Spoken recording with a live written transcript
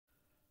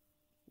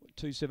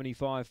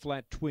275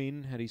 flat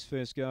twin had his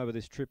first go over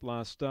this trip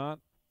last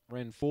start.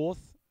 Ran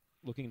fourth,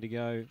 looking to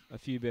go a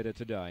few better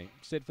today.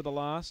 Set for the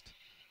last.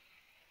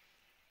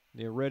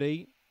 They're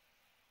ready.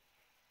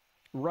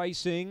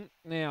 Racing.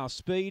 Now,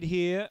 speed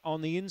here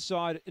on the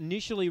inside.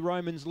 Initially,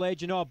 Roman's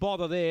Legend. Oh,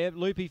 bother there.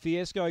 Loopy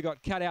Fiesco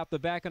got cut out the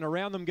back, and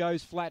around them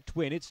goes Flat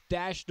Twin. It's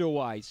dashed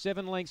away.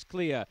 7 lengths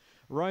clear.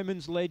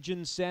 Roman's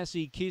Legend,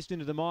 Sassy Kissed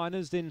into the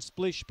minors. Then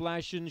Splish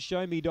Splash and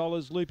Show Me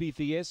Dollars, Loopy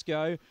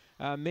Fiesco.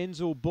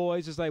 Menzel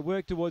Boys as they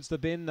work towards the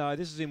bend, though.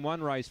 This is in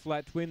one race,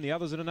 Flat Twin. The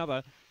other's in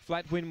another.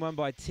 Flat Twin won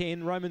by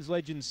 10. Roman's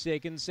Legend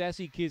second.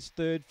 Sassy Kiss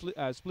third.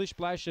 Splish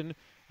Splash and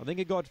I think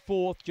it got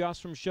fourth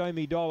just from Show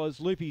Me Dollars.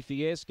 Loopy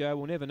Fiesco,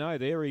 we'll never know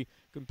there. He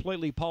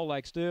completely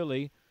poleaxed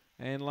early.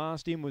 And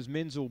last in was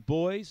Menzel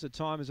Boys. The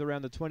time is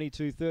around the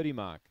 22:30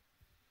 mark.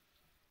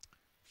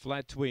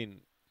 Flat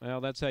Twin.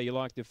 Well, that's how you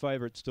like the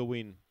favourites to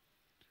win.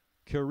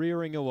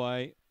 Careering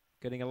away.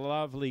 Getting a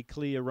lovely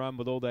clear run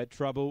with all that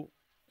trouble.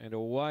 And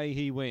away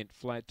he went,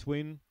 Flat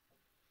Twin.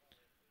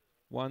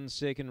 1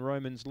 second,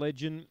 Roman's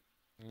Legend.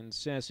 And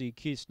Sassy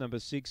Kiss, number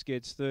 6,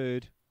 gets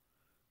third.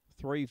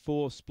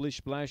 3-4,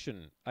 Splish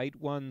Splashin'.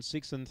 8-1,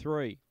 6 and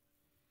 3.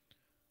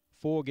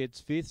 4 gets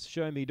fifth,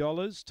 Show Me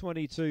Dollars.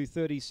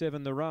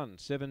 22:37 the run.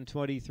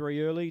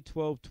 7:23 early,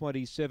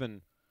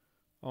 12:27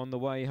 on the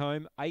way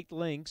home. 8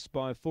 lengths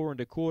by 4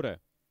 1/4.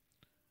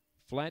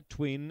 Flat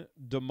Twin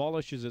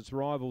demolishes its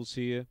rivals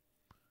here.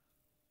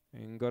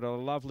 And got a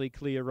lovely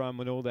clear run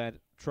when all that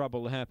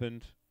trouble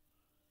happened.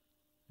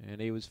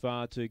 And he was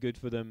far too good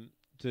for them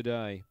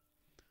today.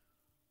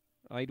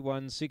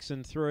 8-1, 6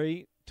 and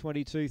 3.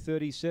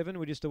 22:37.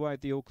 We just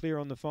await the all clear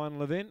on the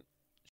final event.